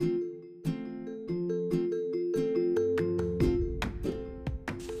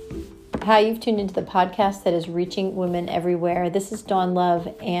Hi, you've tuned into the podcast that is reaching women everywhere. This is Dawn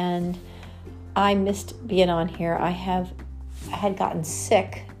Love, and I missed being on here. I had gotten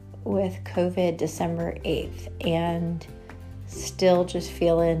sick with COVID December 8th and still just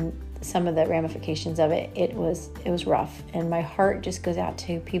feeling some of the ramifications of it. It was rough, and my heart just goes out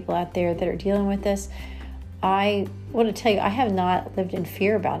to people out there that are dealing with this. I want to tell you, I have not lived in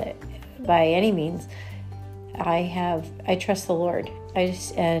fear about it by any means. I trust the Lord.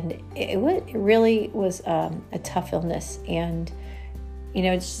 It really was a tough illness, and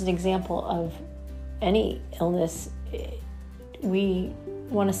it's just an example of any illness. We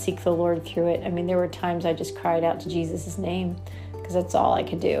want to seek the Lord through it. I mean, there were times I just cried out to Jesus' name because that's all I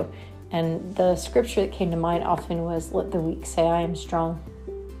could do. And the scripture that came to mind often was, "Let the weak say, I am strong."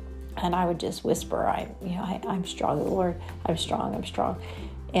 And I would just whisper, I'm strong, Lord. I'm strong. I'm strong.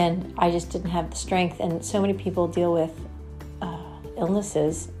 And I just didn't have the strength. And so many people deal with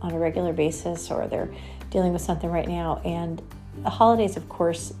illnesses on a regular basis, or they're dealing with something right now. And the holidays, of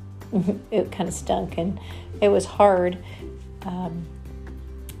course, it kind of stunk and it was hard.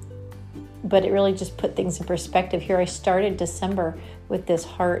 But it really just put things in perspective. Here I started December with this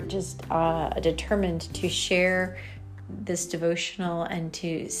heart just determined to share this devotional and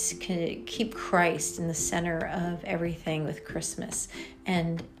to keep Christ in the center of everything with Christmas.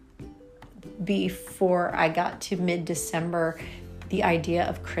 And before I got to mid-December, the idea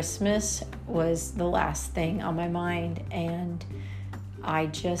of Christmas was the last thing on my mind. And I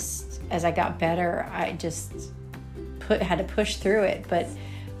just, as I got better, I just had to push through it. But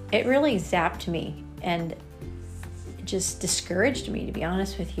it really zapped me and just discouraged me, to be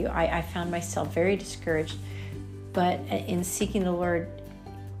honest with you. I found myself very discouraged. But in seeking the Lord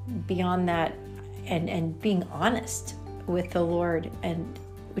beyond that and being honest with the Lord, and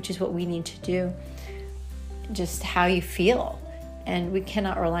which is what we need to do, just how you feel. And we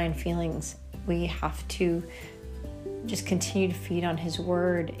cannot rely on feelings. We have to just continue to feed on His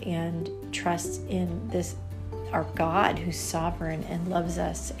word and trust in this, our God, who's sovereign and loves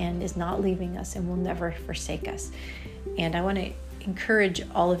us and is not leaving us and will never forsake us. And I want to encourage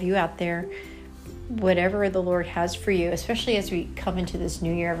all of you out there, whatever the Lord has for you, especially as we come into this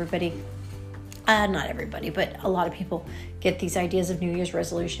new year. Not everybody, but a lot of people get these ideas of New Year's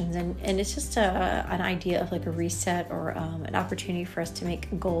resolutions, and it's just an idea of like a reset or an opportunity for us to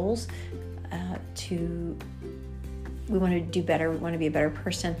make goals. We want to do better. We want to be a better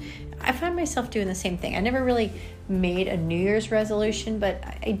person. I find myself doing the same thing. I never really made a New Year's resolution, but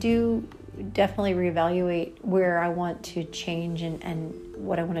I do definitely reevaluate where I want to change and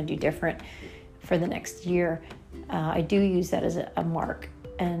what I want to do different for the next year. I do use that as a mark,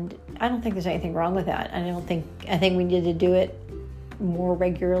 and I don't think there's anything wrong with that. I think we need to do it more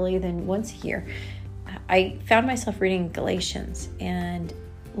regularly than once a year. I found myself reading Galatians and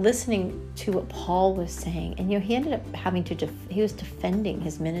listening to what Paul was saying, and he ended up having to he was defending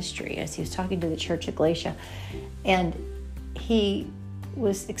his ministry as he was talking to the church of Galatia, and he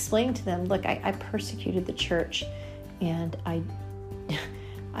was explaining to them, look, I persecuted the church, and I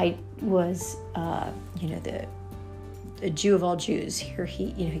was, the Jew of all Jews. Here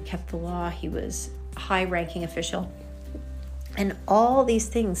he kept the law. He was a high-ranking official, and all these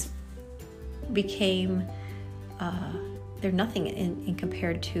things became they're nothing in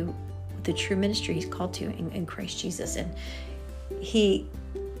compared to the true ministry he's called to in Christ Jesus. And he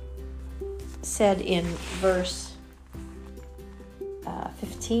said in verse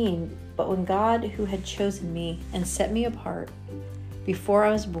 15, "But when God, who had chosen me and set me apart before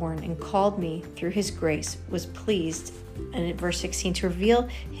I was born and called me through His grace, was pleased," and in verse 16, "to reveal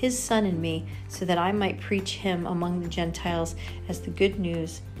His Son in me so that I might preach Him among the Gentiles as the good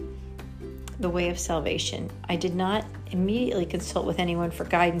news, the way of salvation. I did not immediately consult with anyone for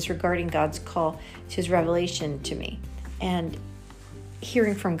guidance regarding God's call to His revelation to me, and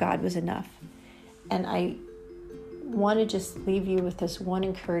hearing from God was enough." And I want to just leave you with this one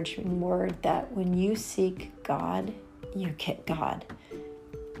encouraging word, that when you seek God, you get God.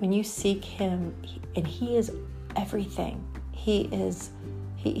 When you seek Him, and He is everything. He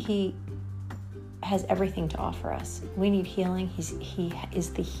has everything to offer us. We need healing. He is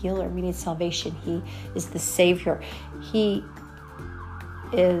the healer. We need salvation. He is the Savior. He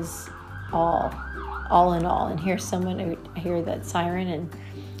is all in all. And here's someone, I hear that siren, and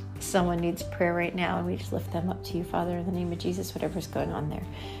someone needs prayer right now, and we just lift them up to you, Father, in the name of Jesus, whatever's going on there.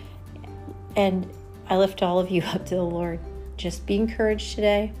 And I lift all of you up to the Lord. Just be encouraged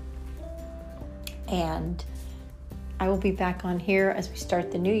today. And I will be back on here as we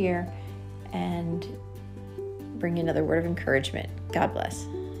start the new year and bring you another word of encouragement. God bless.